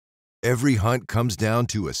Every hunt comes down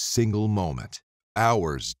to a single moment.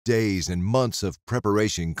 Hours, days, and months of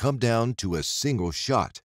preparation come down to a single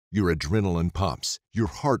shot. Your adrenaline pumps, your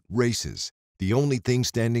heart races. The only thing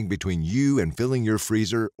standing between you and filling your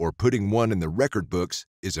freezer or putting one in the record books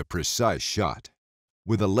is a precise shot.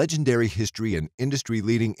 With a legendary history and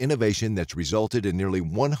industry-leading innovation that's resulted in nearly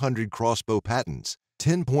 100 crossbow patents,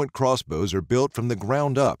 TenPoint Crossbows are built from the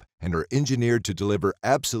ground up and are engineered to deliver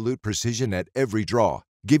absolute precision at every draw,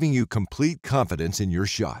 giving you complete confidence in your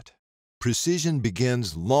shot. Precision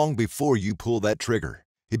begins long before you pull that trigger.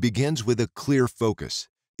 It begins with a clear focus.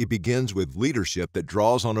 It begins with leadership that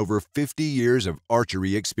draws on over 50 years of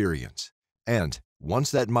archery experience. And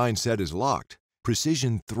once that mindset is locked,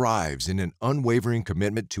 precision thrives in an unwavering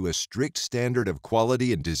commitment to a strict standard of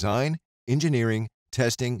quality in design, engineering,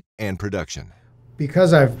 testing, and production.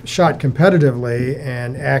 Because I've shot competitively,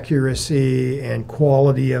 and accuracy and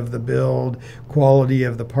quality of the build, quality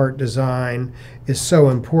of the part design is so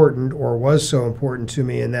important, or was so important to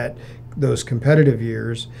me in those competitive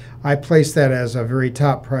years, I place that as a very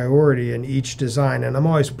top priority in each design. And I'm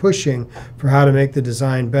always pushing for how to make the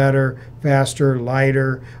design better, faster,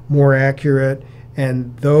 lighter, more accurate.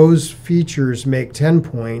 And those features make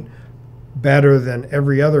TenPoint better than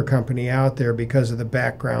every other company out there because of the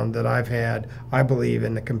background that I've had, I believe,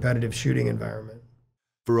 in the competitive shooting environment.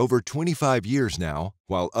 For over 25 years now,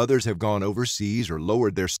 while others have gone overseas or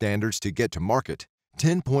lowered their standards to get to market,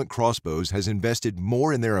 TenPoint Crossbows has invested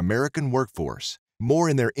more in their American workforce, more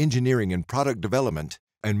in their engineering and product development,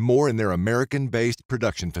 and more in their American-based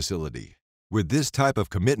production facility. With this type of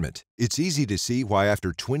commitment, it's easy to see why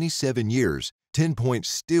after 27 years, TenPoint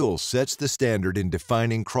still sets the standard in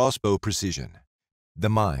defining crossbow precision. The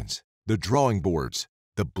minds, the drawing boards,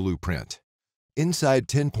 the blueprint. Inside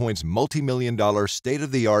TenPoint's multi-million-dollar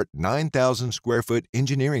state-of-the-art 9,000 square foot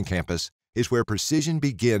engineering campus is where precision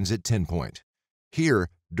begins at TenPoint. Here,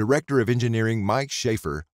 Director of Engineering Mike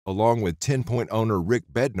Schaefer, along with TenPoint owner Rick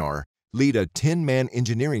Bednar, lead a 10-man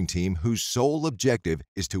engineering team whose sole objective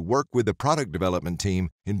is to work with the product development team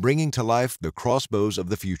in bringing to life the crossbows of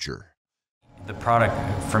the future. The product,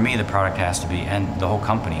 for me, the product has to be, and the whole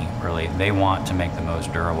company really, they want to make the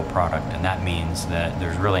most durable product, and that means that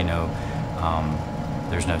there's really no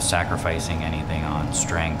sacrificing anything on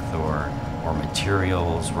strength or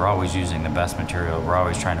materials. We're always using the best material. We're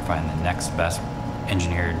always trying to find the next best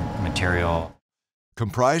engineered material.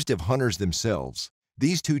 Comprised of hunters themselves,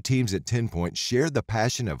 these two teams at TenPoint share the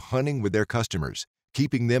passion of hunting with their customers,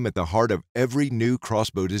 keeping them at the heart of every new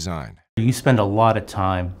crossbow design. You spend a lot of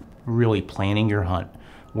time really planning your hunt,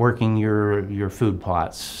 working your food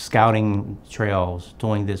plots, scouting trails,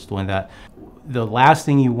 doing this, doing that. The last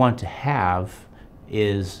thing you want to have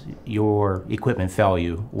is your equipment fail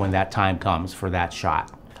you when that time comes for that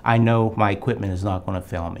shot. I know my equipment is not going to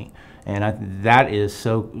fail me, and that is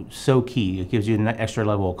so key. It gives you an extra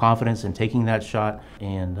level of confidence in taking that shot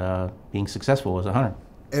and being successful as a hunter.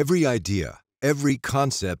 Every idea, every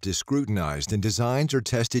concept is scrutinized, and designs are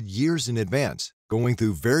tested years in advance, going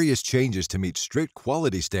through various changes to meet strict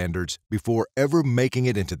quality standards before ever making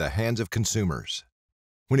it into the hands of consumers.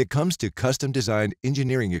 When it comes to custom-designed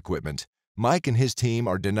engineering equipment, Mike and his team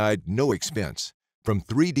are denied no expense. From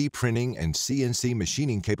 3D printing and CNC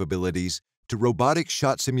machining capabilities to robotic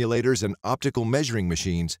shot simulators and optical measuring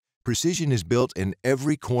machines, precision is built in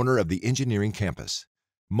every corner of the engineering campus.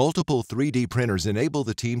 Multiple 3D printers enable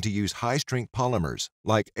the team to use high-strength polymers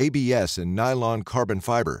like ABS and nylon carbon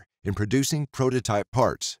fiber in producing prototype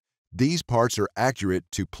parts. These parts are accurate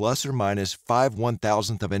to plus or minus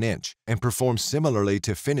 5/1000th of an inch and perform similarly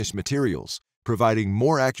to finished materials, providing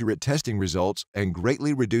more accurate testing results and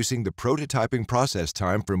greatly reducing the prototyping process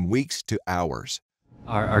time from weeks to hours.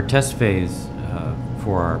 Our test phase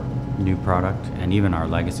for our new product and even our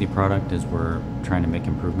legacy product is we're trying to make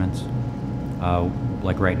improvements.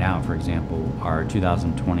 Like right now, for example, our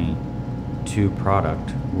 2022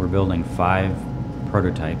 product, we're building 5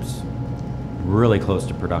 prototypes really close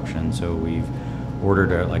to production. So we've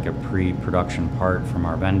ordered a pre-production part from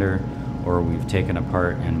our vendor, or we've taken a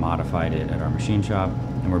part and modified it at our machine shop,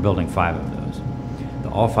 and we're building 5 of those.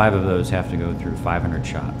 All 5 of those have to go through 500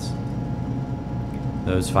 shots.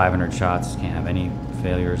 Those 500 shots can't have any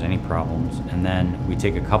failures, any problems, and then we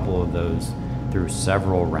take a couple of those through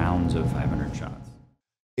several rounds of 500 shots.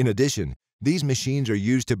 In addition, these machines are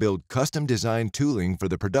used to build custom-designed tooling for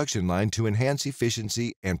the production line to enhance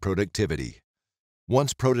efficiency and productivity.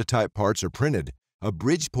 Once prototype parts are printed, a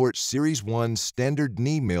Bridgeport Series 1 standard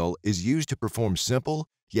knee mill is used to perform simple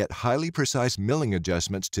yet highly precise milling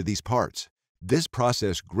adjustments to these parts, This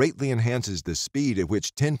process greatly enhances the speed at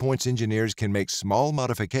which TenPoint's engineers can make small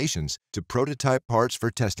modifications to prototype parts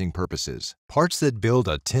for testing purposes. Parts that build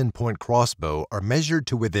a TenPoint Crossbow are measured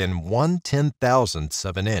to within 1/10,000th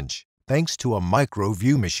of an inch, thanks to a micro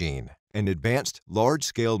view machine, an advanced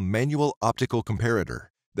large-scale manual optical comparator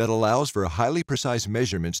that allows for highly precise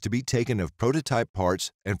measurements to be taken of prototype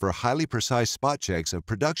parts and for highly precise spot checks of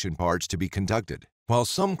production parts to be conducted. While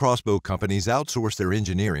some crossbow companies outsource their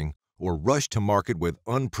engineering or rush to market with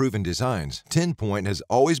unproven designs, TenPoint has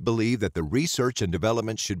always believed that the research and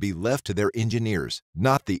development should be left to their engineers,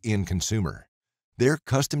 not the end consumer. Their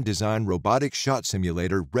custom-designed robotic shot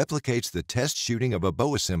simulator replicates the test shooting of a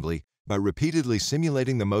bow assembly by repeatedly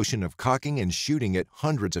simulating the motion of cocking and shooting it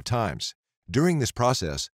hundreds of times. During this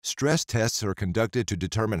process, stress tests are conducted to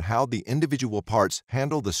determine how the individual parts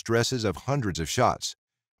handle the stresses of hundreds of shots.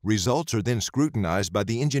 Results are then scrutinized by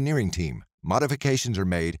the engineering team, modifications are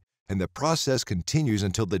made, and the process continues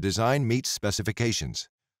until the design meets specifications.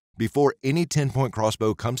 Before any TenPoint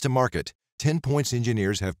crossbow comes to market, TenPoint's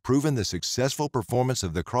engineers have proven the successful performance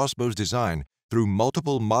of the crossbow's design through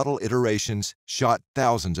multiple model iterations shot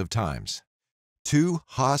thousands of times. 2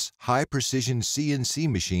 Haas high-precision CNC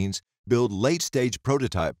machines build late-stage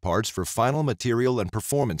prototype parts for final material and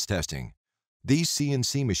performance testing. These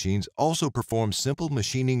CNC machines also perform simple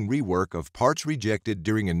machining rework of parts rejected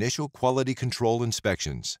during initial quality control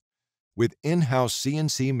inspections. With in-house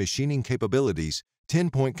CNC machining capabilities,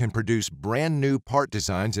 TenPoint can produce brand new part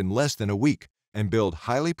designs in less than a week and build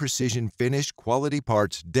highly precision finished quality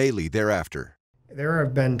parts daily thereafter. There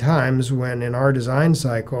have been times when in our design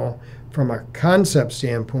cycle, from a concept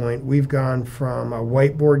standpoint, we've gone from a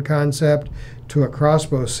whiteboard concept to a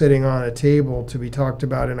crossbow sitting on a table to be talked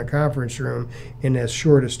about in a conference room in as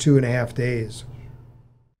short as 2.5 days.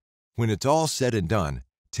 When it's all said and done,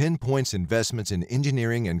 TenPoint's investments in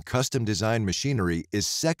engineering and custom design machinery is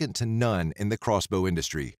second to none in the crossbow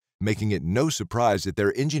industry, making it no surprise that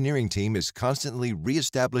their engineering team is constantly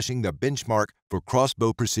reestablishing the benchmark for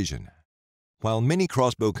crossbow precision. While many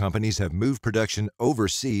crossbow companies have moved production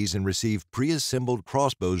overseas and receive pre-assembled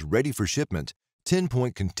crossbows ready for shipment,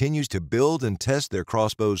 TenPoint continues to build and test their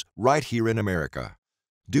crossbows right here in America.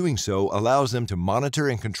 Doing so allows them to monitor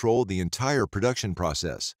and control the entire production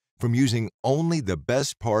process, from using only the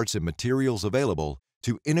best parts and materials available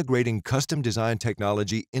to integrating custom design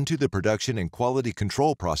technology into the production and quality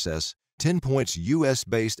control process. TenPoint's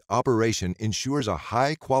U.S.-based operation ensures a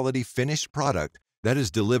high-quality finished product that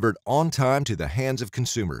is delivered on time to the hands of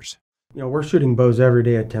consumers. We're shooting bows every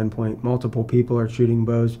day at TenPoint. Multiple people are shooting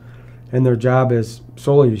bows, and their job is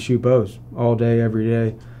solely to shoot bows all day, every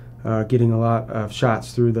day, getting a lot of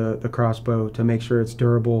shots through the crossbow to make sure it's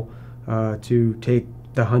durable, to take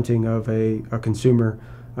the hunting of a consumer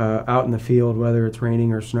out in the field, whether it's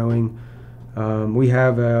raining or snowing. We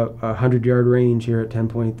have a 100-yard range here at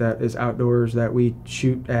TenPoint that is outdoors that we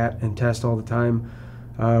shoot at and test all the time.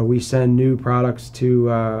 We send new products to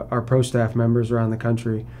our pro staff members around the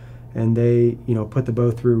country, and they put the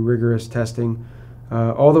bow through rigorous testing,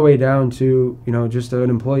 all the way down to just an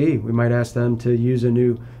employee. We might ask them to use a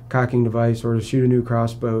new cocking device or to shoot a new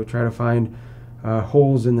crossbow, try to find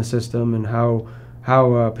holes in the system and how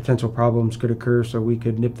potential problems could occur so we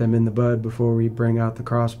could nip them in the bud before we bring out the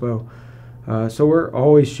crossbow. So we're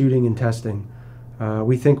always shooting and testing.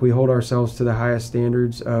 We think we hold ourselves to the highest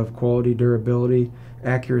standards of quality, durability,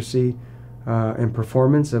 accuracy, and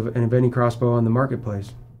performance of any crossbow on the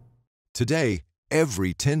marketplace. Today,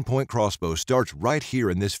 every TenPoint crossbow starts right here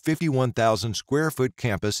in this 51,000 square foot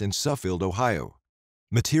campus in Suffield, Ohio.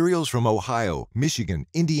 Materials from Ohio, Michigan,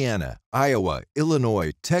 Indiana, Iowa,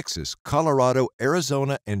 Illinois, Texas, Colorado,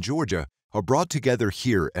 Arizona, and Georgia are brought together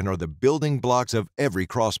here and are the building blocks of every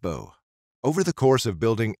crossbow. Over the course of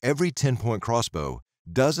building every TenPoint crossbow,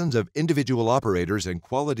 dozens of individual operators and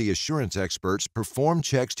quality assurance experts perform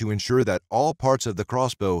checks to ensure that all parts of the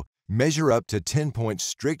crossbow measure up to TenPoint's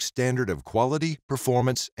strict standard of quality,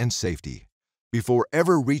 performance, and safety. Before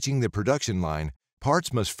ever reaching the production line,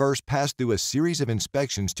 parts must first pass through a series of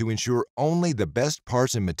inspections to ensure only the best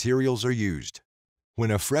parts and materials are used.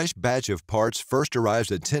 When a fresh batch of parts first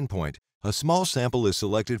arrives at TenPoint, a small sample is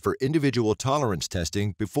selected for individual tolerance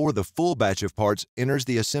testing before the full batch of parts enters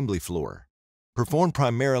the assembly floor. Performed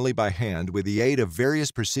primarily by hand with the aid of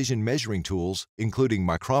various precision measuring tools, including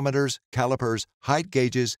micrometers, calipers, height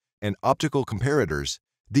gauges, and optical comparators,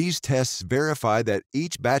 these tests verify that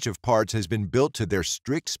each batch of parts has been built to their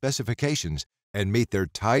strict specifications and meet their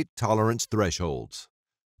tight tolerance thresholds.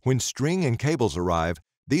 When string and cables arrive,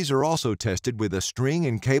 These are also tested with a string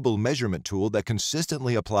and cable measurement tool that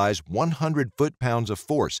consistently applies 100 foot-pounds of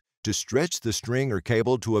force to stretch the string or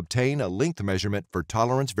cable to obtain a length measurement for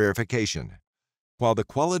tolerance verification. While the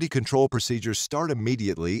quality control procedures start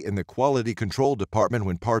immediately in the quality control department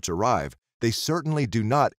when parts arrive, they certainly do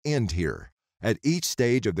not end here. At each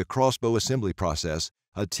stage of the crossbow assembly process,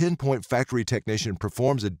 a TenPoint factory technician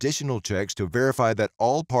performs additional checks to verify that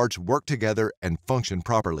all parts work together and function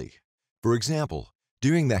properly. For example,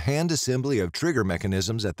 during the hand assembly of trigger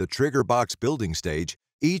mechanisms at the trigger box building stage,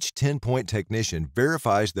 each TenPoint technician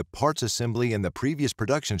verifies the parts assembly in the previous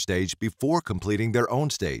production stage before completing their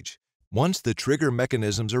own stage. Once the trigger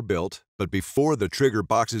mechanisms are built, but before the trigger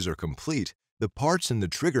boxes are complete, the parts in the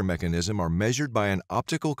trigger mechanism are measured by an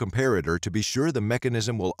optical comparator to be sure the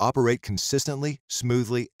mechanism will operate consistently,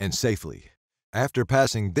 smoothly, and safely. After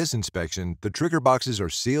passing this inspection, the trigger boxes are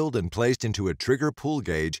sealed and placed into a trigger pull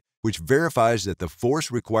gauge, which verifies that the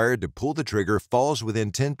force required to pull the trigger falls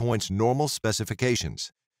within TenPoint's normal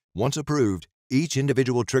specifications. Once approved, each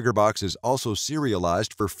individual trigger box is also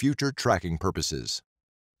serialized for future tracking purposes.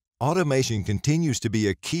 Automation continues to be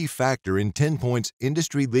a key factor in TenPoint's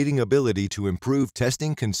industry-leading ability to improve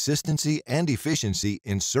testing consistency and efficiency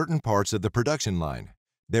in certain parts of the production line.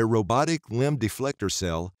 Their robotic limb deflector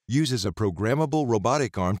cell uses a programmable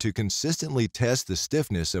robotic arm to consistently test the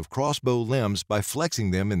stiffness of crossbow limbs by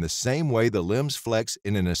flexing them in the same way the limbs flex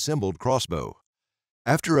in an assembled crossbow.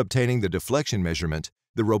 After obtaining the deflection measurement,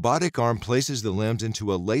 the robotic arm places the limbs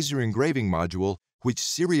into a laser engraving module which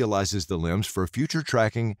serializes the limbs for future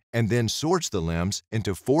tracking and then sorts the limbs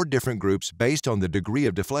into 4 different groups based on the degree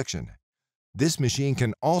of deflection. This machine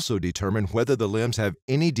can also determine whether the limbs have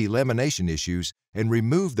any delamination issues and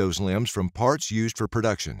remove those limbs from parts used for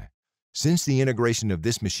production. Since the integration of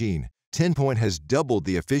this machine, TenPoint has doubled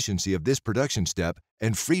the efficiency of this production step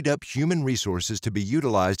and freed up human resources to be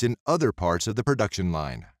utilized in other parts of the production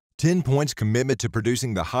line. TenPoint's commitment to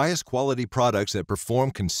producing the highest quality products that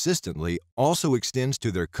perform consistently also extends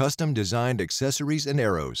to their custom-designed accessories and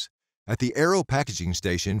arrows. At the arrow packaging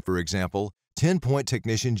station, for example, TenPoint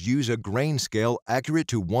technicians use a grain scale accurate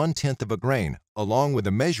to 1/10 of a grain, along with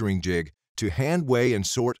a measuring jig, to hand weigh and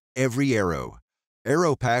sort every arrow.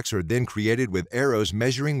 Arrow packs are then created with arrows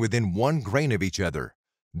measuring within 1 grain of each other.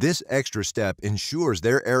 This extra step ensures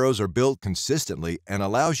their arrows are built consistently and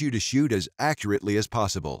allows you to shoot as accurately as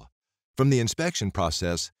possible. From the inspection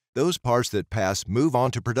process, those parts that pass move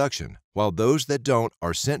on to production, while those that don't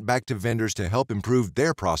are sent back to vendors to help improve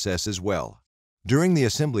their process as well. During the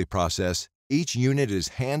assembly process, each unit is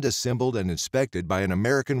hand-assembled and inspected by an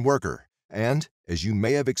American worker, and, as you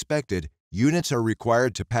may have expected, units are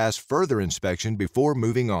required to pass further inspection before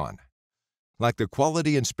moving on. Like the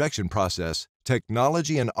quality inspection process,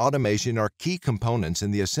 technology and automation are key components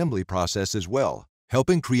in the assembly process as well,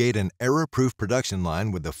 helping create an error-proof production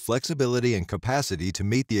line with the flexibility and capacity to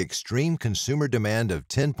meet the extreme consumer demand of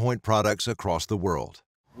TenPoint products across the world.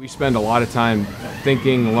 We spend a lot of time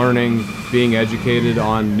thinking, learning, being educated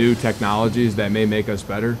on new technologies that may make us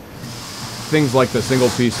better. Things like the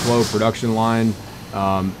single-piece flow production line,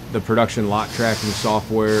 the production lot tracking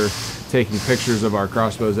software, taking pictures of our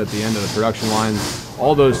crossbows at the end of the production line.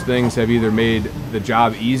 All those things have either made the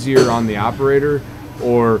job easier on the operator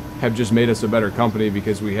or have just made us a better company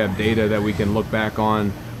because we have data that we can look back on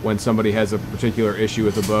when somebody has a particular issue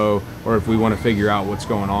with a bow or if we want to figure out what's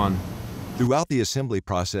going on. Throughout the assembly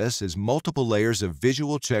process is multiple layers of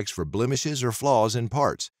visual checks for blemishes or flaws in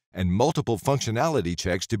parts, and multiple functionality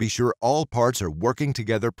checks to be sure all parts are working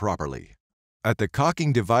together properly. At the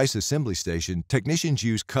cocking device assembly station, technicians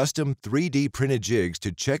use custom 3D printed jigs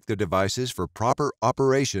to check the devices for proper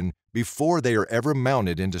operation before they are ever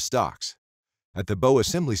mounted into stocks. At the bow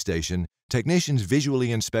assembly station, technicians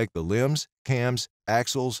visually inspect the limbs, cams,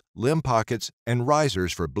 axles, limb pockets, and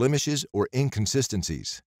risers for blemishes or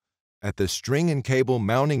inconsistencies. At the string and cable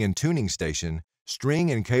mounting and tuning station,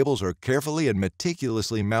 string and cables are carefully and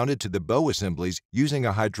meticulously mounted to the bow assemblies using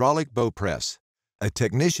a hydraulic bow press. A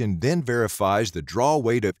technician then verifies the draw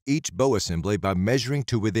weight of each bow assembly by measuring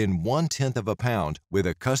to within 1/10 of a pound with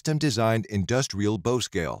a custom-designed industrial bow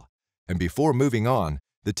scale. And before moving on,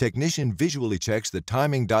 the technician visually checks the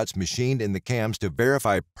timing dots machined in the cams to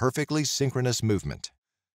verify perfectly synchronous movement.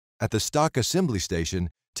 At the stock assembly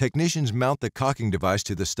station, technicians mount the cocking device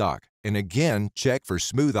to the stock and again check for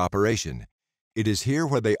smooth operation. It is here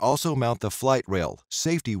where they also mount the flight rail,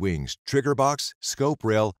 safety wings, trigger box, scope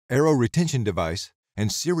rail, arrow retention device, and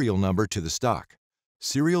serial number to the stock.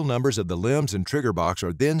 Serial numbers of the limbs and trigger box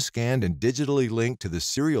are then scanned and digitally linked to the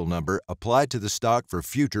serial number applied to the stock for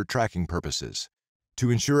future tracking purposes. To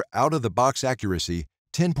ensure out-of-the-box accuracy,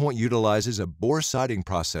 TenPoint utilizes a bore sighting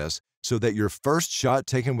process so that your first shot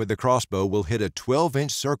taken with the crossbow will hit a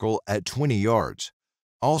 12-inch circle at 20 yards.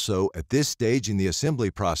 Also, at this stage in the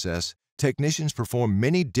assembly process, technicians perform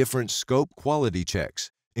many different scope quality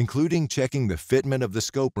checks, including checking the fitment of the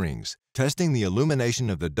scope rings, testing the illumination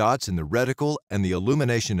of the dots in the reticle and the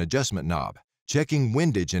illumination adjustment knob, checking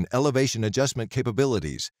windage and elevation adjustment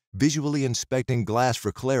capabilities, visually inspecting glass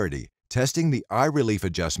for clarity, testing the eye relief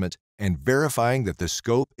adjustment, and verifying that the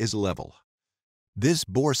scope is level. This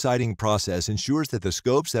bore sighting process ensures that the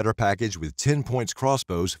scopes that are packaged with TenPoint's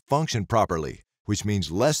crossbows function properly, which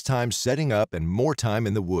means less time setting up and more time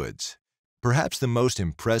in the woods. Perhaps the most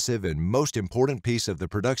impressive and most important piece of the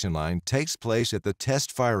production line takes place at the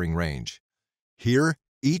test firing range. Here,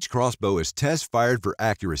 each crossbow is test fired for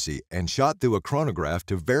accuracy and shot through a chronograph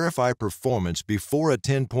to verify performance before a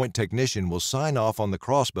TenPoint technician will sign off on the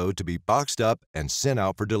crossbow to be boxed up and sent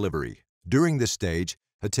out for delivery. During this stage,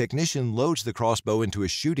 a technician loads the crossbow into a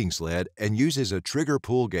shooting sled and uses a trigger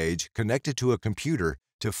pull gauge connected to a computer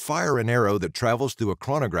to fire an arrow that travels through a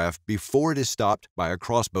chronograph before it is stopped by a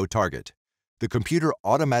crossbow target. The computer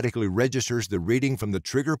automatically registers the reading from the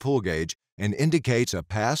trigger pull gauge and indicates a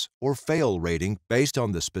pass or fail rating based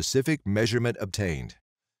on the specific measurement obtained.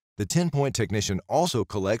 The TenPoint technician also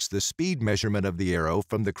collects the speed measurement of the arrow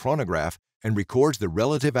from the chronograph and records the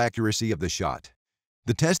relative accuracy of the shot.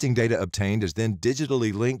 The testing data obtained is then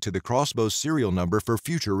digitally linked to the crossbow's serial number for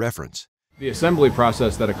future reference. The assembly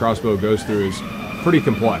process that a crossbow goes through is pretty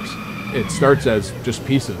complex. It starts as just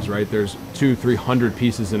pieces, right? There's 200-300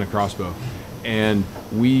 pieces in a crossbow. And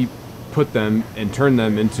we put them and turn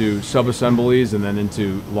them into sub-assemblies and then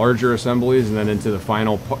into larger assemblies and then into the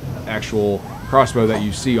final actual crossbow that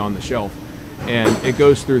you see on the shelf. And it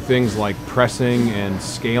goes through things like pressing and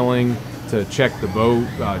scaling to check the bow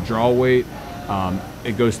draw weight.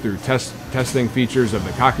 It goes through testing features of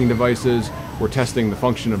the cocking devices. We're testing the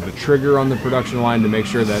function of the trigger on the production line to make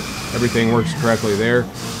sure that everything works correctly there.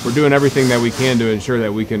 We're doing everything that we can to ensure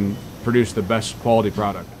that we can produce the best quality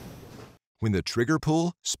product. When the trigger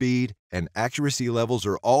pull, speed, and accuracy levels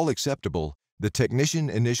are all acceptable, the technician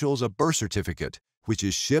initials a birth certificate, which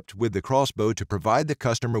is shipped with the crossbow to provide the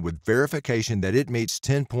customer with verification that it meets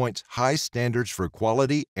TenPoint's high standards for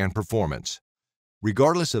quality and performance.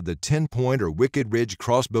 Regardless of the TenPoint or Wicked Ridge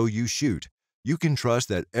crossbow you shoot, you can trust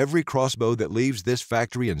that every crossbow that leaves this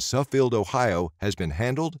factory in Suffield, Ohio has been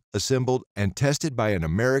handled, assembled, and tested by an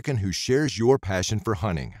American who shares your passion for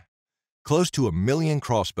hunting. Close to 1 million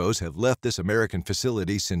crossbows have left this American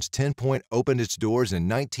facility since TenPoint opened its doors in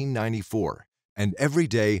 1994, and every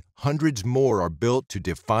day hundreds more are built to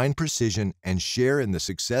define precision and share in the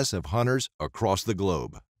success of hunters across the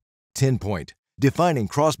globe. TenPoint, defining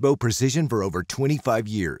crossbow precision for over 25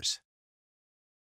 years.